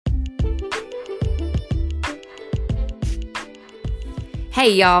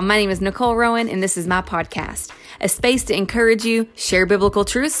Hey y'all, my name is Nicole Rowan and this is my podcast, a space to encourage you, share biblical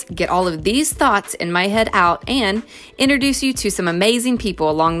truths, get all of these thoughts in my head out, and introduce you to some amazing people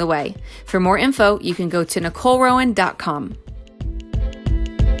along the way. For more info, you can go to NicoleRowan.com.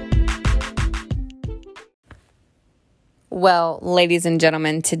 Well, ladies and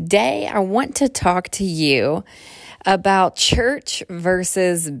gentlemen, today I want to talk to you about church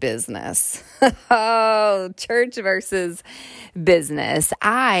versus business. Oh, church versus business.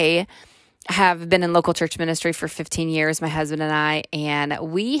 I have been in local church ministry for 15 years, my husband and I, and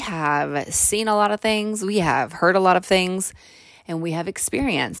we have seen a lot of things. We have heard a lot of things, and we have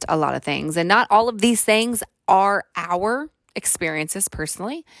experienced a lot of things. And not all of these things are our experiences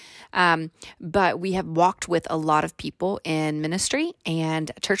personally, but we have walked with a lot of people in ministry and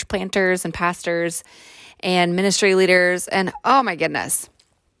church planters and pastors and ministry leaders. And oh my goodness,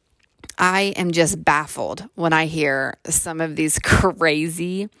 I am just baffled when I hear some of these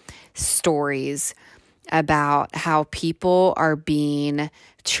crazy stories about how people are being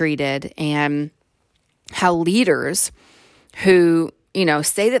treated and how leaders who,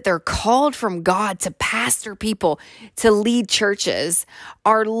 say that they're called from God to pastor people, to lead churches,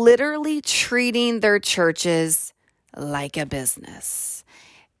 are literally treating their churches like a business.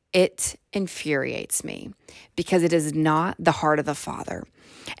 It infuriates me because it is not the heart of the Father.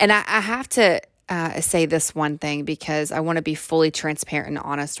 And I have to say this one thing because I want to be fully transparent and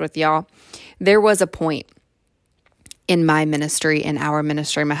honest with y'all. There was a point in my ministry, in our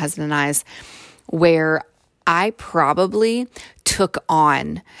ministry, my husband and I's, where I probably took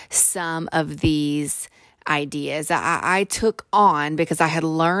on some of these ideas. I took on, because I had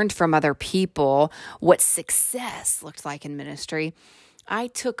learned from other people what success looked like in ministry. I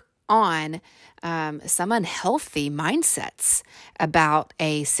took on some unhealthy mindsets about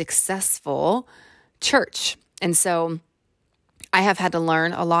a successful church. And so I have had to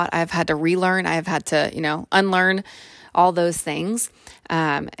learn a lot. I've had to relearn. I've had to, unlearn all those things.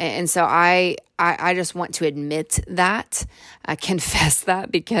 And so I just want to admit that, confess that,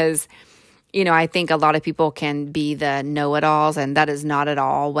 because I think a lot of people can be the know-it-alls, and that is not at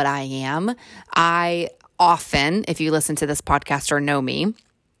all what I am. I often, if you listen to this podcast or know me,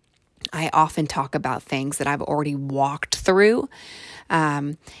 I often talk about things that I've already walked through,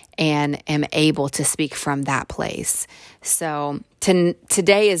 and am able to speak from that place. So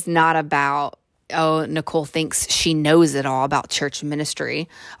today is not about, Nicole thinks she knows it all about church ministry,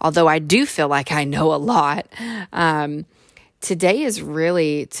 although I do feel like I know a lot. Today is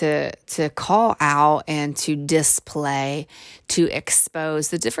really to call out and to display, to expose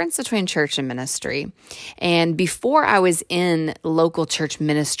the difference between church and ministry. And before I was in local church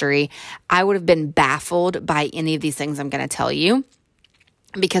ministry, I would have been baffled by any of these things I'm going to tell you,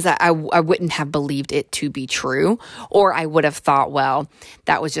 because I wouldn't have believed it to be true, or I would have thought, well,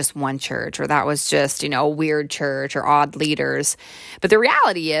 that was just one church, or that was just, a weird church or odd leaders. But the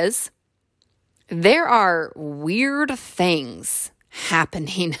reality is, there are weird things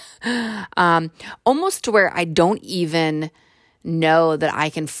happening, almost to where I don't even know that I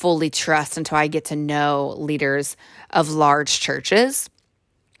can fully trust until I get to know leaders of large churches.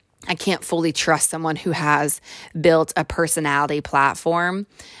 I can't fully trust someone who has built a personality platform.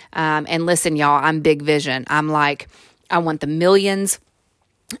 And listen, y'all, I'm big vision. I'm like, I want the millions.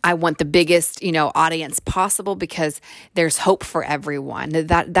 I want the biggest, audience possible, because there's hope for everyone.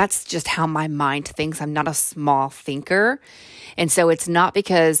 That's just how my mind thinks. I'm not a small thinker. And so it's not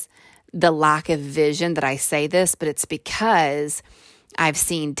because the lack of vision that I say this, but it's because I've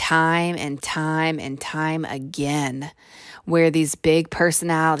seen time and time and time again where these big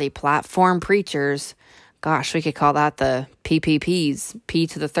personality platform preachers, gosh, we could call that the PPPs, P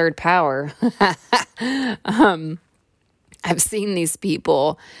to the third power. I've seen these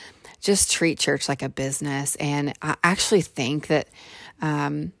people just treat church like a business. And I actually think that,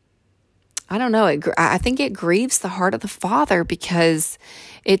 I don't know, I think it grieves the heart of the Father, because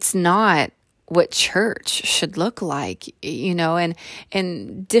it's not what church should look like,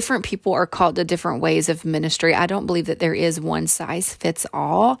 and different people are called to different ways of ministry. I don't believe that there is one size fits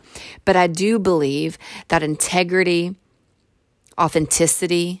all, but I do believe that integrity,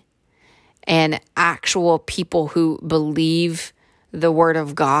 authenticity, and actual people who believe the word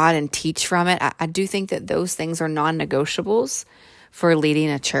of God and teach from it, I do think that those things are non-negotiables for leading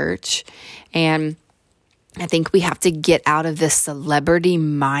a church. And I think we have to get out of this celebrity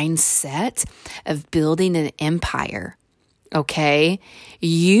mindset of building an empire. Okay?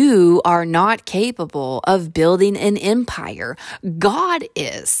 You are not capable of building an empire. God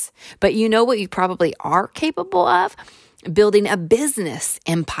is. But you know what you probably are capable of? Building a business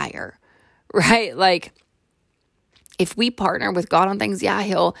empire. Right? Like, if we partner with God on things, yeah,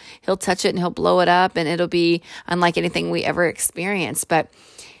 he'll touch it and he'll blow it up and it'll be unlike anything we ever experienced. But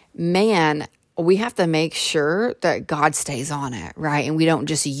man, we have to make sure that God stays on it, right? And we don't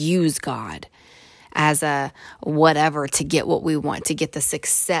just use God as a whatever to get what we want, to get the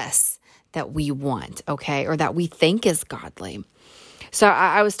success that we want, okay? Or that we think is godly. So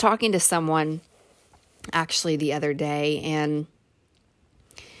I was talking to someone actually the other day, and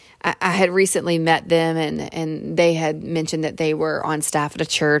I had recently met them, and they had mentioned that they were on staff at a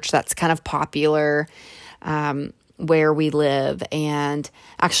church that's kind of popular where we live, and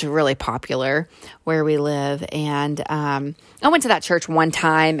actually really popular where we live. And I went to that church one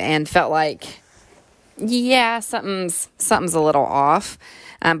time and felt like, yeah, something's a little off.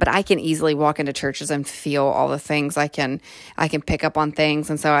 But I can easily walk into churches and feel all the things. I can pick up on things.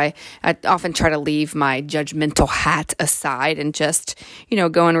 And so I often try to leave my judgmental hat aside and just,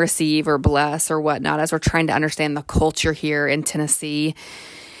 go and receive or bless or whatnot as we're trying to understand the culture here in Tennessee.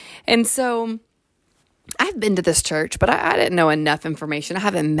 And so I've been to this church, but I didn't know enough information. I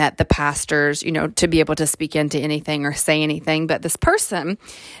haven't met the pastors, to be able to speak into anything or say anything. But this person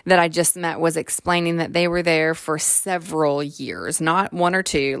that I just met was explaining that they were there for several years, not one or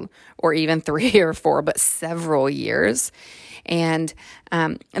two or even 3 or 4, but several years. And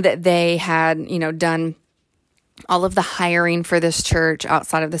that they had, done all of the hiring for this church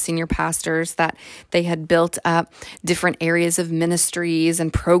outside of the senior pastors, that they had built up different areas of ministries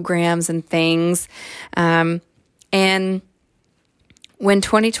and programs and things. And when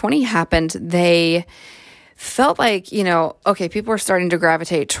 2020 happened, they felt like, okay, people are starting to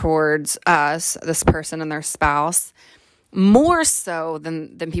gravitate towards us, this person and their spouse, more so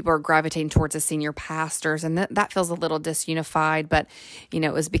than people are gravitating towards the senior pastors. And that feels a little disunified, but,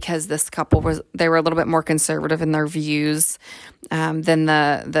 it was because this couple they were a little bit more conservative in their views than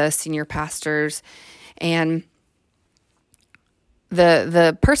the senior pastors. And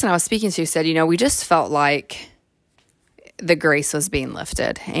the person I was speaking to said, we just felt like the grace was being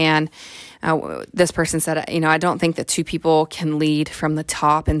lifted. And this person said, I don't think that two people can lead from the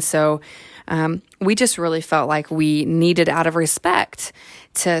top. And so we just really felt like we needed, out of respect,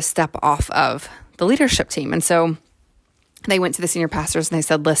 to step off of the leadership team. And so they went to the senior pastors and they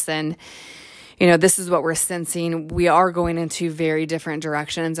said, listen, this is what we're sensing. We are going in two very different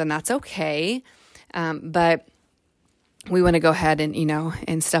directions, and that's okay. But we want to go ahead and,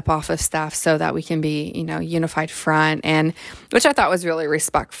 and step off of staff so that we can be, unified front, and which I thought was really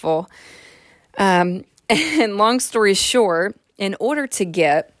respectful. And long story short, in order to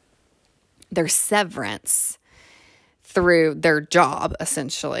get their severance through their job,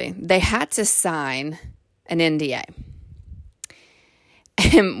 essentially, they had to sign an NDA.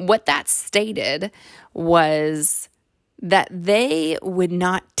 And what that stated was that they would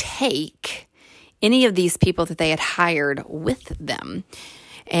not take any of these people that they had hired with them.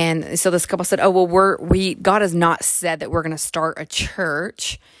 And so this couple said, oh, well, God has not said that we're going to start a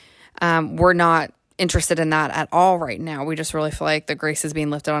church. We're not interested in that at all right now. We just really feel like the grace is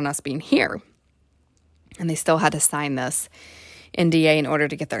being lifted on us being here. And they still had to sign this NDA in order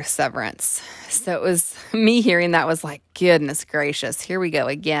to get their severance. So it was me hearing that was like, goodness gracious, here we go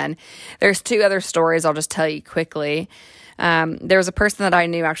again. There's 2 other stories I'll just tell you quickly. There was a person that I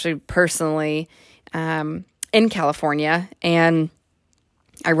knew actually personally in California, and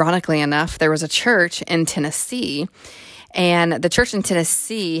ironically enough, there was a church in Tennessee. And the church in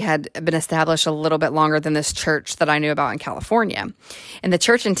Tennessee had been established a little bit longer than this church that I knew about in California. And the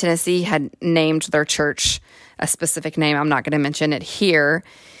church in Tennessee had named their church a specific name. I'm not going to mention it here.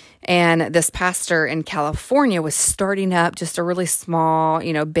 And this pastor in California was starting up just a really small,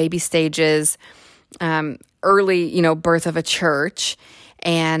 baby stages, early, birth of a church,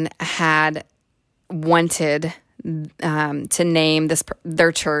 and had wanted to name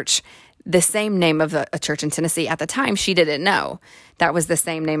their church the same name of a church in Tennessee. At the time, she didn't know that was the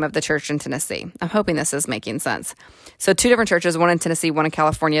same name of the church in Tennessee. I'm hoping this is making sense. So 2 different churches, one in Tennessee, one in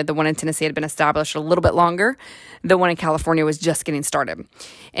California. The one in Tennessee had been established a little bit longer. The one in California was just getting started.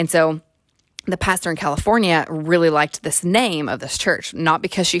 And so the pastor in California really liked this name of this church, not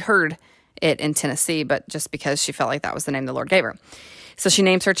because she heard it in Tennessee, but just because she felt like that was the name the Lord gave her. So she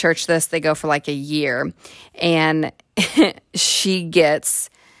names her church this. They go for like a year, and she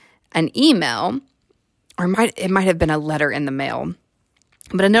gets an email, or it might have been a letter in the mail,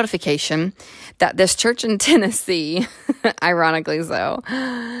 but a notification that this church in Tennessee, ironically so,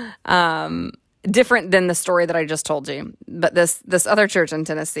 different than the story that I just told you, but this other church in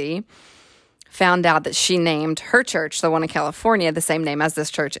Tennessee found out that she named her church, the one in California, the same name as this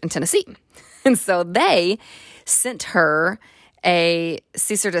church in Tennessee. And so they sent her a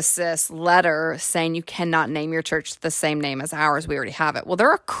cease or desist letter saying you cannot name your church the same name as ours. We already have it. Well,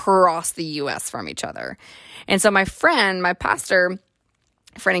 they're across the U.S. from each other. And so my pastor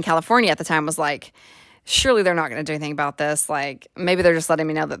friend in California at the time was like, surely they're not going to do anything about this. Like, maybe they're just letting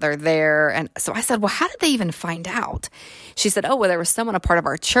me know that they're there. And so I said, well, how did they even find out? She said, oh, well, there was someone a part of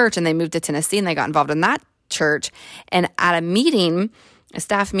our church and they moved to Tennessee and they got involved in that church. And at a meeting, a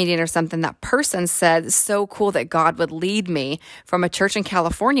staff meeting or something, that person said, so cool that God would lead me from a church in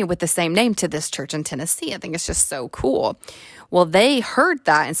California with the same name to this church in Tennessee. I think it's just so cool. Well, they heard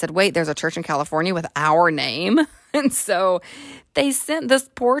that and said, wait, there's a church in California with our name. And so they sent this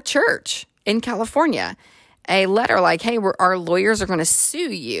poor church in California a letter like, hey, our lawyers are going to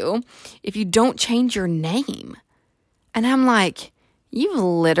sue you if you don't change your name. And I'm like, you've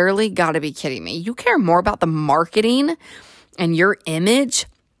literally got to be kidding me. You care more about the marketing and your image,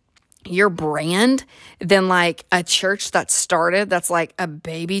 your brand, than like a church that started that's like a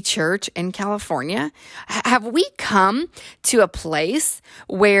baby church in California? Have we come to a place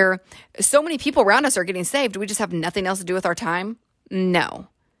where so many people around us are getting saved, we just have nothing else to do with our time? No.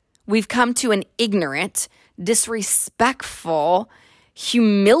 We've come to an ignorant, disrespectful,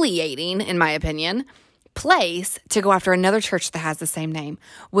 humiliating, in my opinion, place to go after another church that has the same name.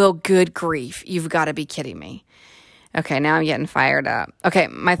 Well, good grief. You've got to be kidding me. Okay, now I'm getting fired up. Okay,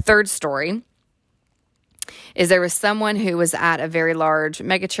 my third story is there was someone who was at a very large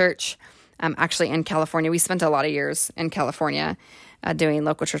megachurch, actually in California. We spent a lot of years in California doing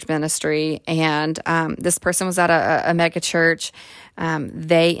local church ministry, and this person was at a megachurch.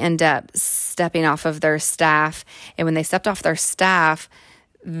 They end up stepping off of their staff, and when they stepped off their staff,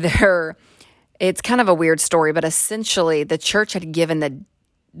 it's kind of a weird story, but essentially the church had given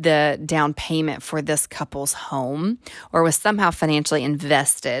the down payment for this couple's home, or was somehow financially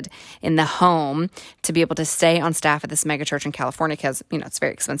invested in the home to be able to stay on staff at this mega church in California because, it's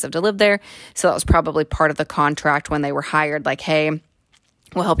very expensive to live there. So that was probably part of the contract when they were hired, like, hey,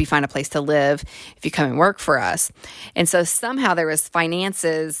 we'll help you find a place to live if you come and work for us. And so somehow there was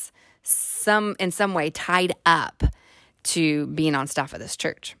finances in some way tied up to being on staff at this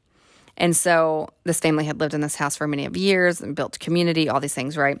church. And so this family had lived in this house for many of years and built community, all these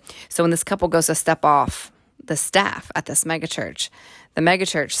things, right? So when this couple goes to step off the staff at this megachurch, the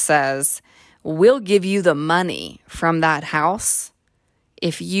megachurch says, we'll give you the money from that house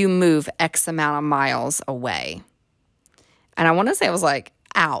if you move X amount of miles away. And I want to say it was like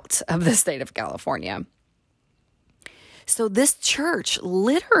out of the state of California. So this church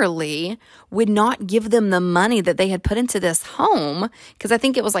literally would not give them the money that they had put into this home, because I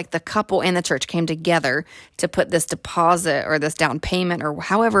think it was like the couple and the church came together to put this deposit or this down payment or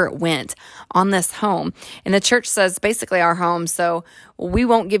however it went on this home. And the church says, basically our home, so we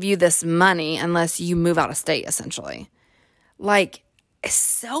won't give you this money unless you move out of state, essentially. Like, it's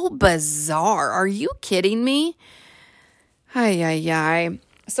so bizarre. Are you kidding me?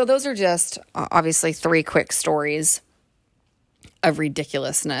 So those are just obviously 3 quick stories of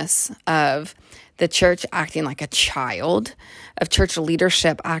ridiculousness, of the church acting like a child, of church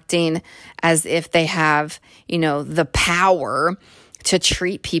leadership acting as if they have, the power to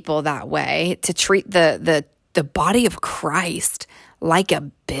treat people that way, to treat the body of Christ like a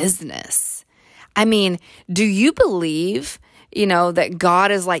business. I mean, do you believe that God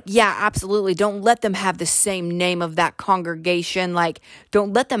is like, yeah, absolutely. Don't let them have the same name of that congregation. Like,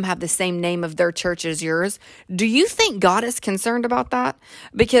 don't let them have the same name of their church as yours. Do you think God is concerned about that?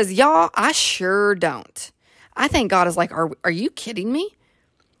 Because y'all, I sure don't. I think God is like, are you kidding me?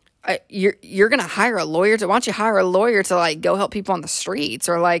 You're going to hire a lawyer why don't you hire a lawyer to like go help people on the streets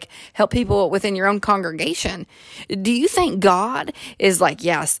or like help people within your own congregation? Do you think God is like,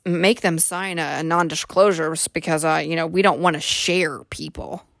 yes, make them sign a non-disclosure because, we don't want to share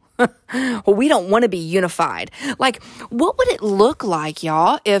people. Well, we don't want to be unified. Like, what would it look like,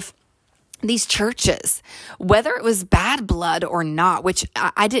 y'all, if these churches, whether it was bad blood or not, which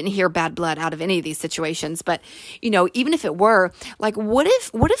I didn't hear bad blood out of any of these situations, but, even if it were, like, what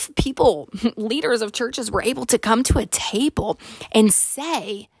if people, leaders of churches were able to come to a table and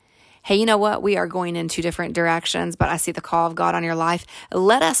say, hey, you know what? We are going in 2 different directions, but I see the call of God on your life.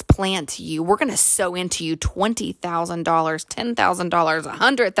 Let us plant you. We're going to sow into you $20,000, $10,000,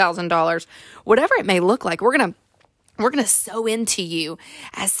 $100,000, whatever it may look like. We're going to sow into you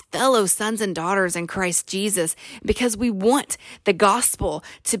as fellow sons and daughters in Christ Jesus because we want the gospel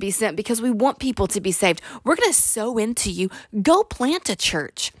to be sent, because we want people to be saved. We're going to sow into you. Go plant a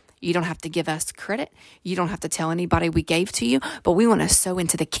church. You don't have to give us credit. You don't have to tell anybody we gave to you, but we want to sow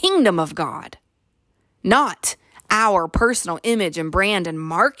into the kingdom of God, not our personal image and brand and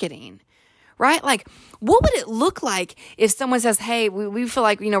marketing. right? Like, what would it look like if someone says, hey, we feel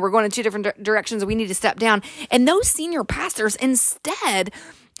like, we're going in two different directions and we need to step down. And those senior pastors, instead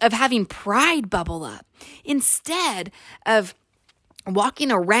of having pride bubble up, instead of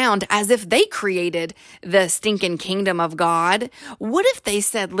walking around as if they created the stinking kingdom of God, what if they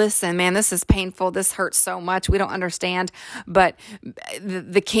said, listen, man, this is painful. This hurts so much. We don't understand. But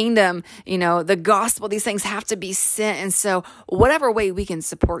the kingdom, the gospel, these things have to be sent. And so whatever way we can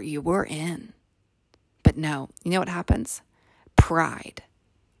support you, we're in. But no, you know what happens? Pride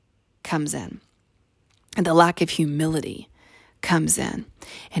comes in. And the lack of humility comes in.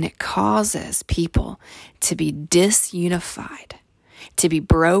 And it causes people to be disunified, to be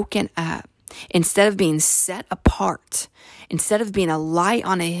broken up. Instead of being set apart, instead of being a light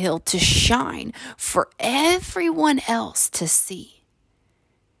on a hill to shine for everyone else to see,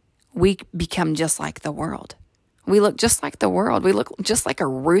 we become just like the world. We look just like the world. We look just like a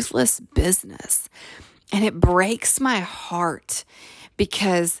ruthless business. And it breaks my heart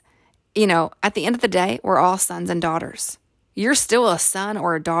because, at the end of the day, we're all sons and daughters. You're still a son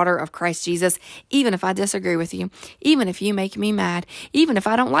or a daughter of Christ Jesus, even if I disagree with you, even if you make me mad, even if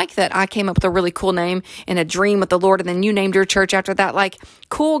I don't like that I came up with a really cool name in a dream with the Lord and then you named your church after that. Like,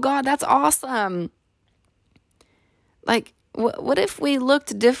 cool, God, that's awesome. Like, what if we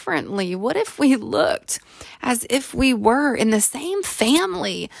looked differently? What if we looked as if we were in the same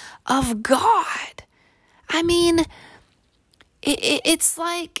family of God? I mean, it's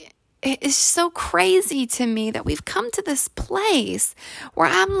like, it is so crazy to me that we've come to this place where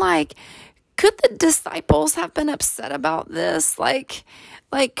I'm like, could the disciples have been upset about this? Like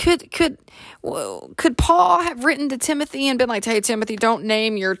could Paul have written to Timothy and been like, hey, Timothy, don't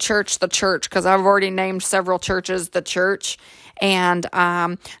name your church the church because I've already named several churches the church, and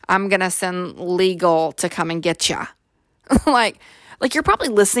I'm going to send legal to come and get you. Like you're probably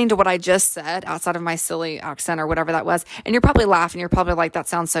listening to what I just said outside of my silly accent or whatever that was, and you're probably laughing. You're probably like, that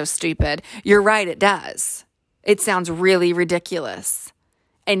sounds so stupid. You're right, it does. It sounds really ridiculous.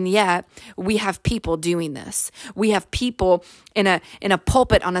 And yet we have people doing this. We have people in a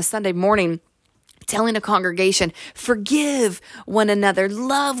pulpit on a Sunday morning telling a congregation, forgive one another,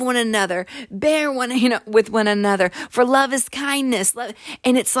 love one another, bear with one another, for love is kindness.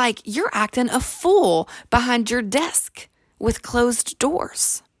 And it's like you're acting a fool behind your desk with closed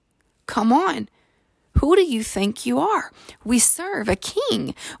doors. Come on. Who do you think you are? We serve a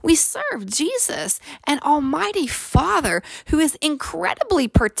king. We serve Jesus, an almighty Father who is incredibly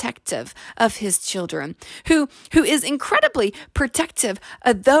protective of his children, who is incredibly protective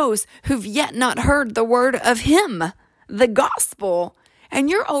of those who've yet not heard the word of him, the gospel. And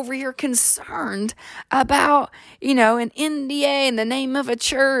you're over here concerned about, an NDA in the name of a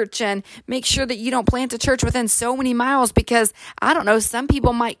church, and make sure that you don't plant a church within so many miles because, I don't know, some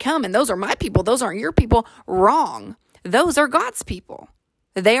people might come and those are my people. Those aren't your people. Wrong. Those are God's people.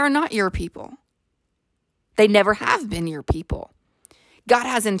 They are not your people. They never have been your people. God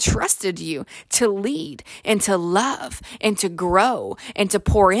has entrusted you to lead and to love and to grow and to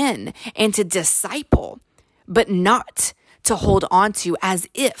pour in and to disciple, but not to hold on to as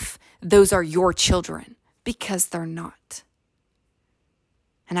if those are your children, because they're not.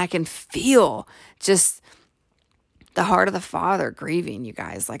 And I can feel just the heart of the Father grieving, you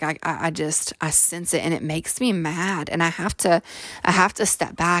guys. Like I sense it, and it makes me mad. And I have to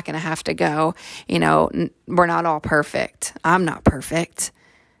step back, and I have to go, we're not all perfect. I'm not perfect.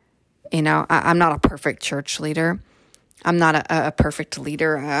 I'm not a perfect church leader. I'm not a perfect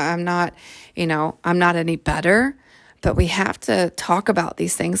leader. I'm not any better. But we have to talk about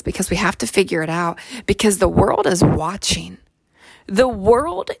these things because we have to figure it out, because the world is watching. The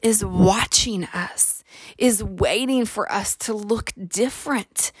world is watching us, is waiting for us to look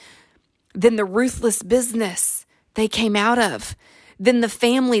different than the ruthless business they came out of, than the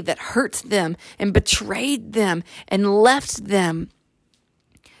family that hurt them and betrayed them and left them.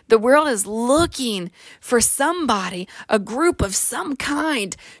 The world is looking for somebody, a group of some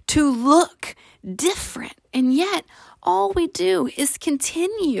kind, to look different. And yet, all we do is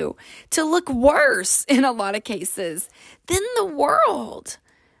continue to look worse in a lot of cases than the world.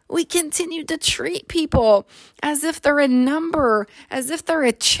 We continue to treat people as if they're a number, as if they're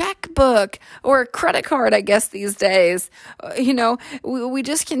a checkbook or a credit card, I guess, these days. We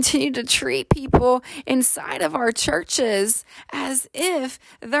just continue to treat people inside of our churches as if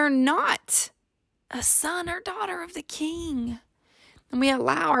they're not a son or daughter of the King. And we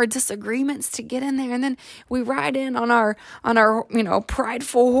allow our disagreements to get in there, and then we ride in on our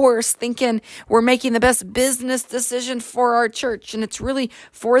prideful horse, thinking we're making the best business decision for our church, and it's really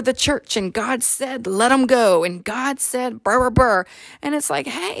for the church. And God said, "Let them go," and God said, "Brr brr brr," and it's like,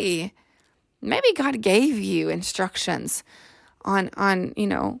 hey, Maybe God gave you instructions on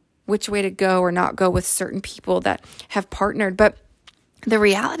which way to go or not go with certain people that have partnered. But the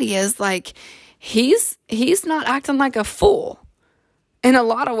reality is, like, he's not acting like a fool in a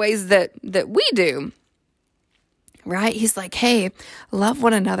lot of ways that we do, right? He's like, hey, love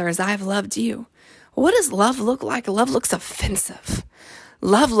one another as I've loved you. What does love look like? Love looks offensive.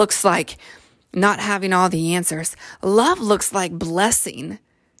 Love looks like not having all the answers. Love looks like blessing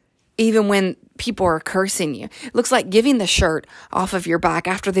even when people are cursing you. It looks like giving the shirt off of your back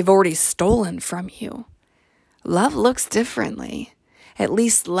after they've already stolen from you. Love looks differently. At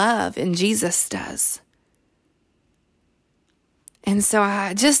least love in Jesus does. And so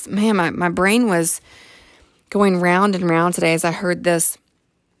I just, my brain was going round and round today as I heard this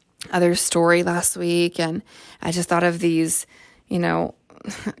other story last week. And I just thought of these, a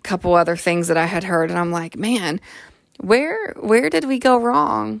couple other things that I had heard. And I'm like, man, where did we go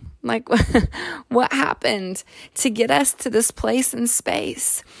wrong? Like, what happened to get us to this place in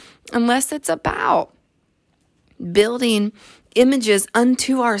space? Unless it's about building images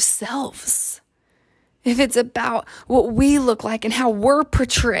unto ourselves. If it's about what we look like and how we're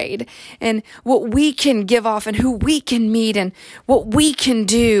portrayed and what we can give off and who we can meet and what we can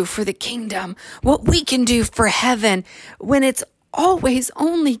do for the kingdom, what we can do for heaven, when it's always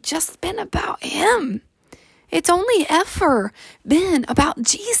only just been about Him. It's only ever been about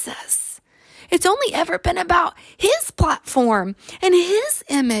Jesus. It's only ever been about His platform and His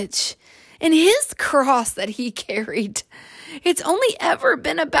image and His cross that He carried. It's only ever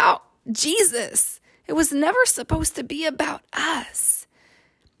been about Jesus. It was never supposed to be about us.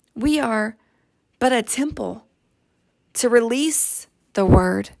 We are but a temple to release the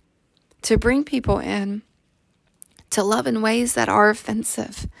word, to bring people in, to love in ways that are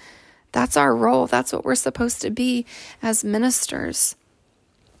offensive. That's our role. That's what we're supposed to be as ministers,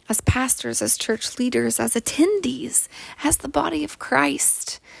 as pastors, as church leaders, as attendees, as the body of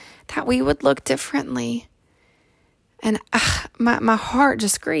Christ, that we would look differently. And my heart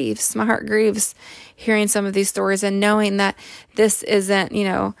just grieves. My heart grieves hearing some of these stories and knowing that this isn't,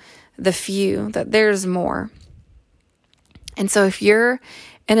 the few, that there's more. And so if you're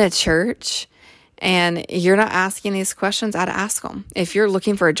in a church and you're not asking these questions, I'd ask them. If you're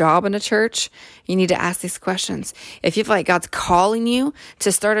looking for a job in a church, you need to ask these questions. If you feel like God's calling you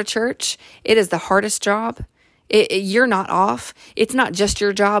to start a church, it is the hardest job. You're not off. It's not just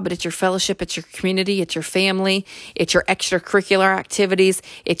your job, but it's your fellowship, it's your community, it's your family, it's your extracurricular activities,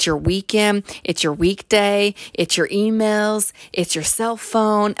 it's your weekend, it's your weekday, it's your emails, it's your cell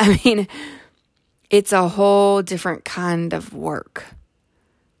phone. I mean, it's a whole different kind of work,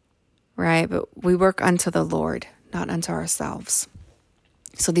 right? But we work unto the Lord, not unto ourselves.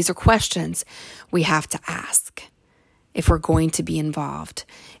 So these are questions we have to ask if we're going to be involved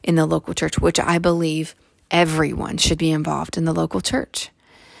in the local church, which I believe everyone should be involved in the local church.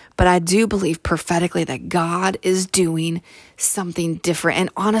 But I do believe prophetically that God is doing something different. And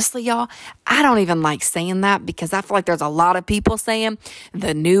honestly, y'all, I don't even like saying that because I feel like there's a lot of people saying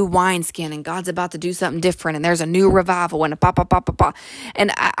the new wineskin and God's about to do something different and there's a new revival and a pa.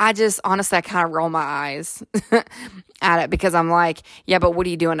 And I just, honestly, I kind of roll my eyes at it because I'm like, yeah, but what are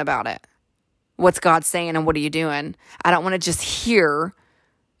you doing about it? What's God saying and what are you doing? I don't want to just hear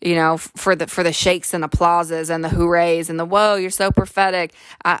for the shakes and applauses and the hoorays and the, whoa, you're so prophetic.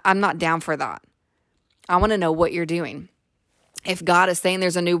 I'm not down for that. I want to know what you're doing. If God is saying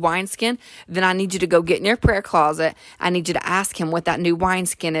there's a new wineskin, then I need you to go get in your prayer closet. I need you to ask Him what that new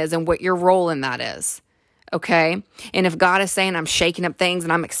wineskin is and what your role in that is. Okay? And if God is saying I'm shaking up things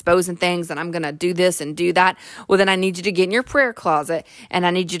and I'm exposing things and I'm going to do this and do that, well, then I need you to get in your prayer closet and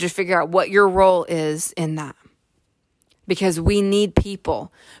I need you to figure out what your role is in that. Because we need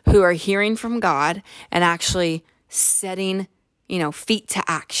people who are hearing from God and actually setting, feet to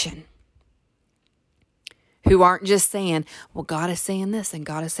action. Who aren't just saying, well, God is saying this and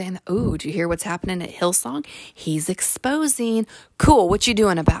God is saying that. Ooh, do you hear what's happening at Hillsong? He's exposing. Cool. What you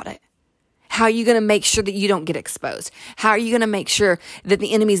doing about it? How are you going to make sure that you don't get exposed? How are you going to make sure that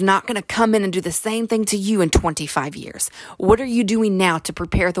the enemy's not going to come in and do the same thing to you in 25 years? What are you doing now to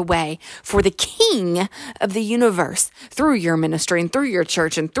prepare the way for the King of the universe through your ministry and through your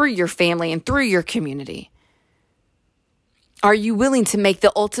church and through your family and through your community? Are you willing to make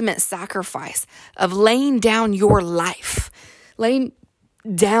the ultimate sacrifice of laying down your life, laying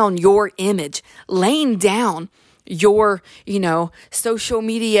down your image, laying down your, social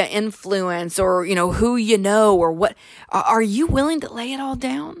media influence or, who or what? Are you willing to lay it all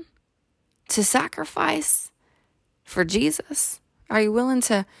down to sacrifice for Jesus? Are you willing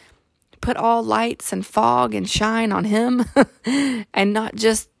to put all lights and fog and shine on Him and not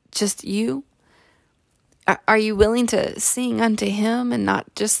just you? Are you willing to sing unto him and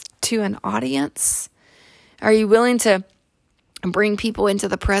not just to an audience? Are you willing to bring people into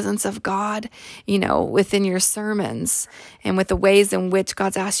the presence of God, within your sermons and with the ways in which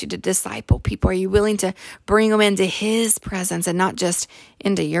God's asked you to disciple people? Are you willing to bring them into his presence and not just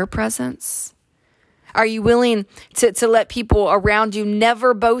into your presence? Are you willing to let people around you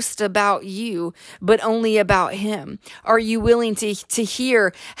never boast about you, but only about him? Are you willing to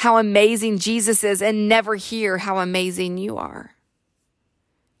hear how amazing Jesus is and never hear how amazing you are?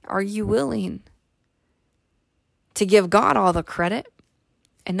 Are you willing to give God all the credit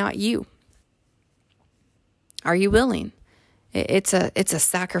and not you? Are you willing? It's a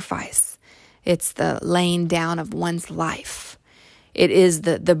sacrifice. It's the laying down of one's life. It is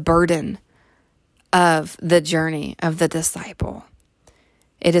the burden of the journey of the disciple.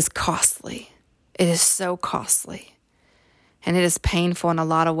 It is costly. It is so costly. And it is painful in a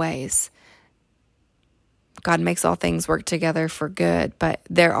lot of ways. God makes all things work together for good, but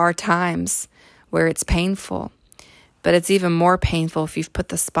there are times where it's painful. But it's even more painful if you've put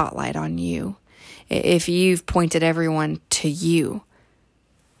the spotlight on you. If you've pointed everyone to you.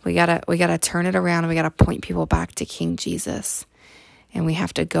 We gotta turn it around, and we gotta point people back to King Jesus. And we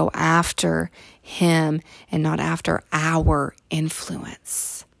have to go after him and not after our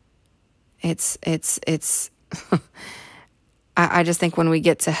influence. It's I just think when we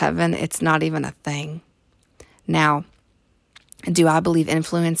get to heaven, it's not even a thing. Now, do I believe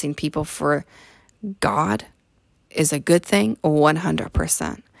influencing people for God is a good thing?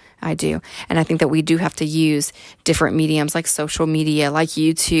 100%. I do. And I think that we do have to use different mediums like social media, like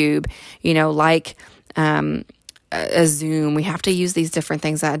YouTube, like a Zoom. We have to use these different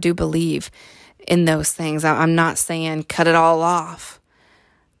things. I do believe in those things. I'm not saying cut it all off.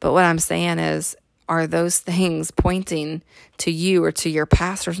 But what I'm saying is, are those things pointing to you or to your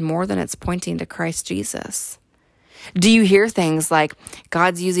pastors more than it's pointing to Christ Jesus? Do you hear things like,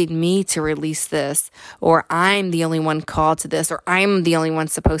 God's using me to release this, or I'm the only one called to this, or I'm the only one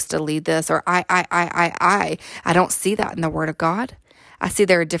supposed to lead this, or I don't see that in the Word of God. I see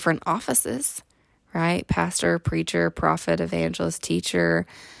there are different offices, right? Pastor, preacher, prophet, evangelist, teacher.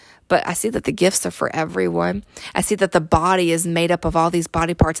 But I see that the gifts are for everyone. I see that the body is made up of all these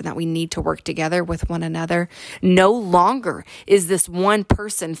body parts and that we need to work together with one another. No longer is this one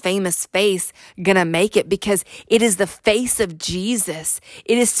person, famous face, gonna make it, because it is the face of Jesus.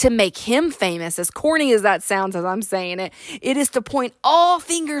 It is to make him famous. As corny as that sounds as I'm saying it, it is to point all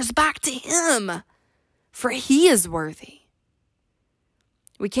fingers back to him, for he is worthy.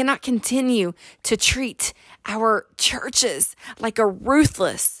 We cannot continue to treat our churches like a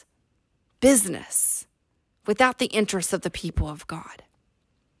ruthless business without the interest of the people of God,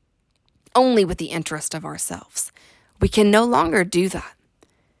 only with the interest of ourselves. We can no longer do that.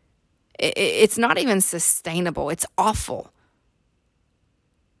 It's not even sustainable. It's awful.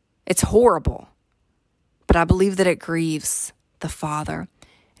 It's horrible. But I believe that it grieves the Father.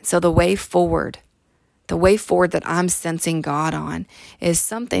 And so the way forward that I'm sensing God on is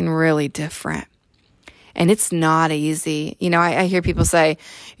something really different. And it's not easy. I hear people say,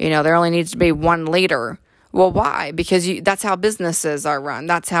 there only needs to be one leader. Well, why? Because that's how businesses are run.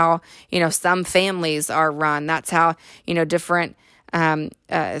 That's how, some families are run. That's how, different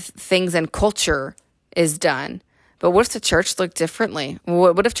things in culture is done. But what if the church looked differently?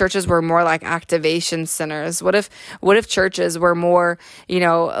 What if churches were more like activation centers? What if churches were more,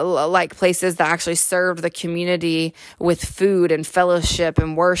 like places that actually served the community with food and fellowship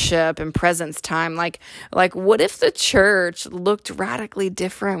and worship and presence time? Like what if the church looked radically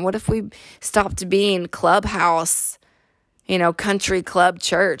different? What if we stopped being clubhouse, country club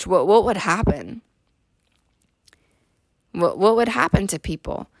church? What would happen? What would happen to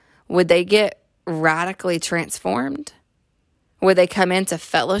people? Would they get radically transformed? Would they come into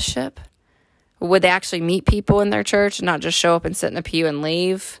fellowship? Would they actually meet people in their church and not just show up and sit in a pew and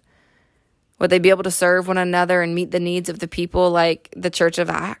leave? Would they be able to serve one another and meet the needs of the people like the Church of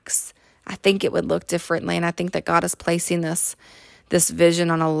Acts? I think it would look differently, and I think that God is placing this vision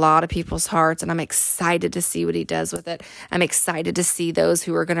on a lot of people's hearts, and I'm excited to see what he does with it. I'm excited to see those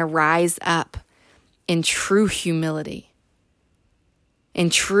who are going to rise up in true humility, in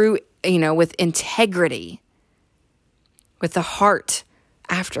true with integrity, with the heart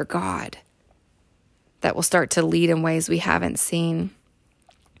after God, that will start to lead in ways we haven't seen.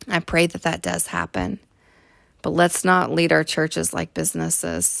 I pray that does happen. But let's not lead our churches like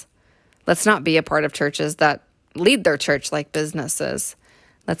businesses. Let's not be a part of churches that lead their church like businesses.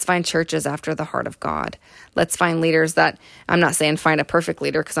 Let's find churches after the heart of God. Let's find leaders that, I'm not saying find a perfect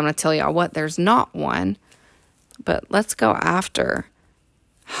leader, because I'm going to tell y'all what, there's not one. But let's go after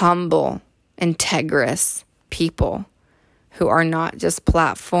humble, integrous people who are not just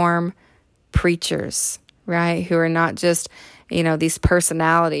platform preachers, right? Who are not just, these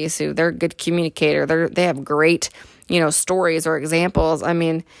personalities who they're a good communicator. They have great, stories or examples. I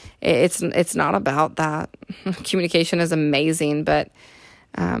mean, it's not about that. Communication is amazing, but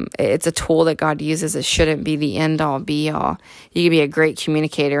it's a tool that God uses. It shouldn't be the end all be all. You can be a great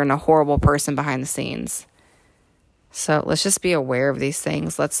communicator and a horrible person behind the scenes. So let's just be aware of these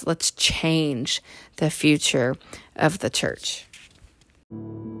things. Let's change the future of the church.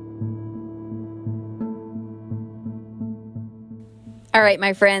 All right,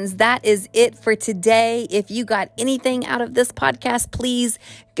 my friends, that is it for today. If you got anything out of this podcast, please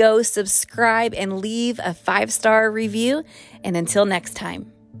go subscribe and leave a 5-star review. And until next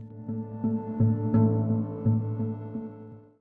time.